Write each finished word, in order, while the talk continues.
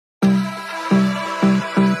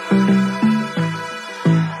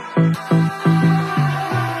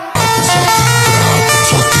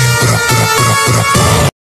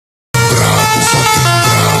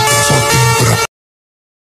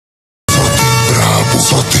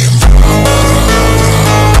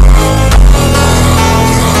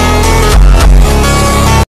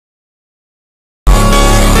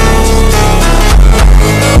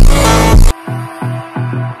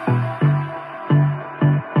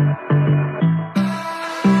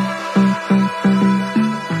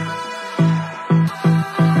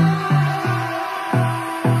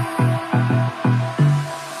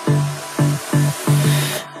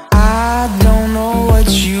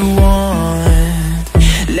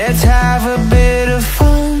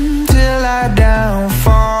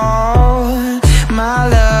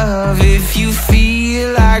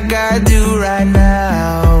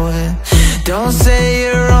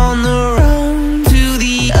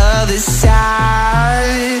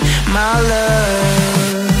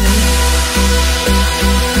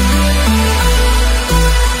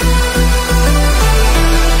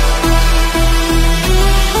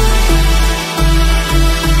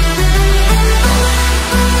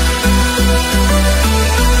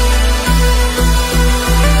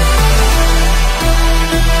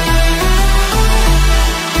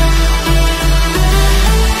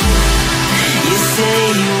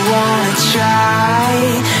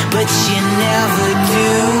but you never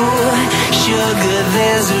do. Sugar,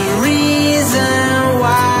 there's a reason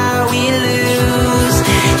why we lose.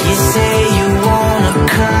 You say you wanna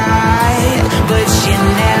cry, but you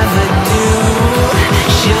never do.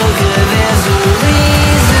 Sugar, there's a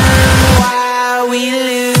reason why we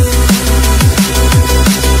lose.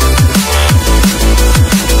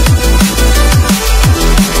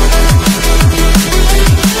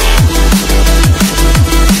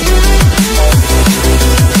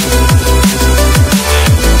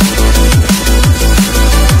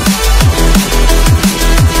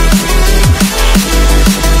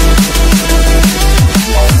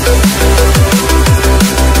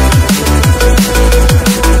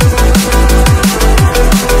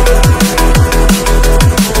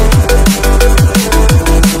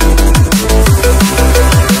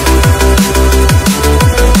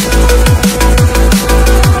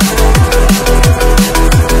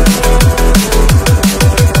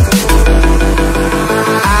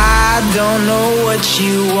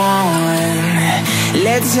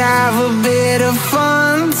 Let's have a bit of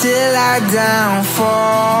fun till I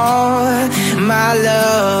downfall. My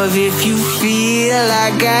love, if you feel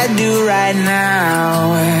like I do right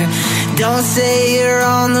now, don't say you're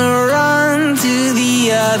on the run to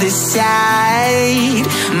the other side.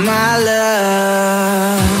 My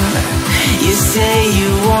love, you say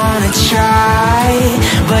you wanna try,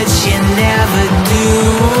 but you never do.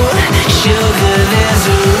 Sugar, there's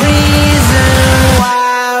a reason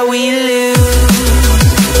why we lose.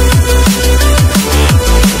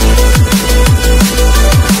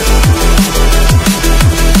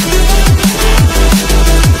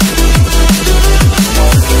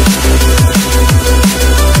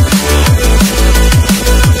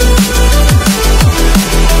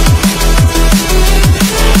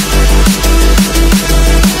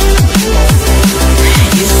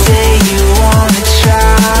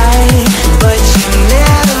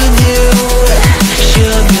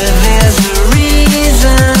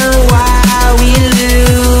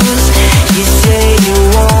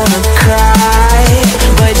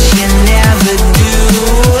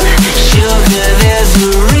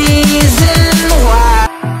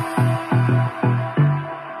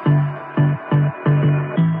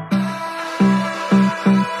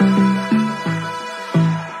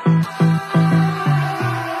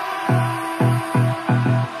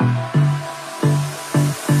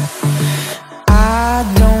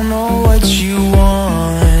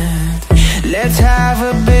 Let's have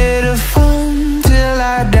a bit of fun till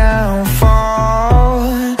I downfall.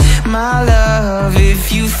 My love,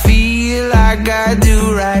 if you feel like I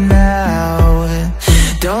do right now,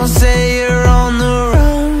 don't say you're on the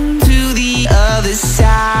run to the other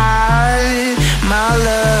side. My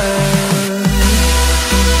love,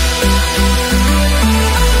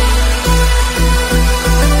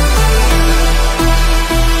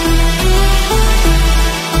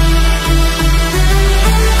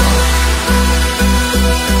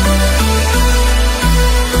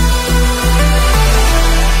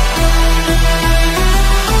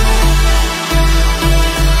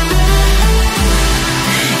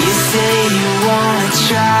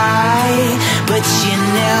 but you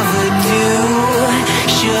never do.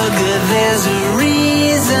 Sugar, there's a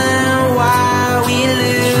reason why we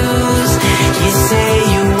lose. You say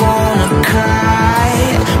you wanna cry,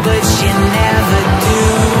 but you never do.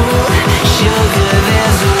 Sugar,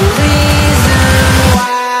 there's a reason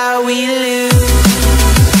why we lose.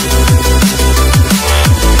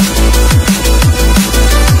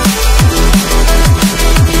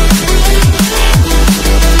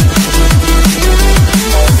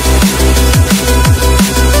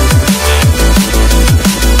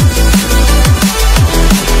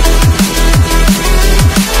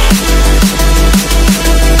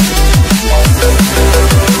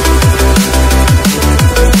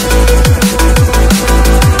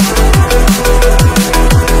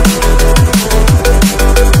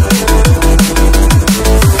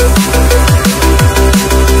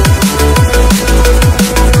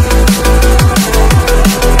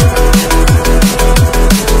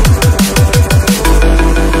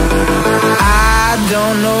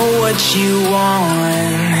 You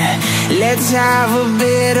want. Let's have a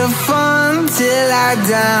bit of fun till I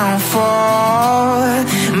downfall.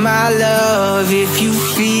 My love, if you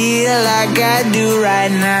feel like I do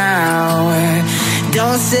right now,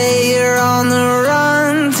 don't say you're on the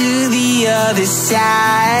run to the other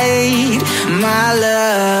side. My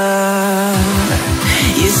love.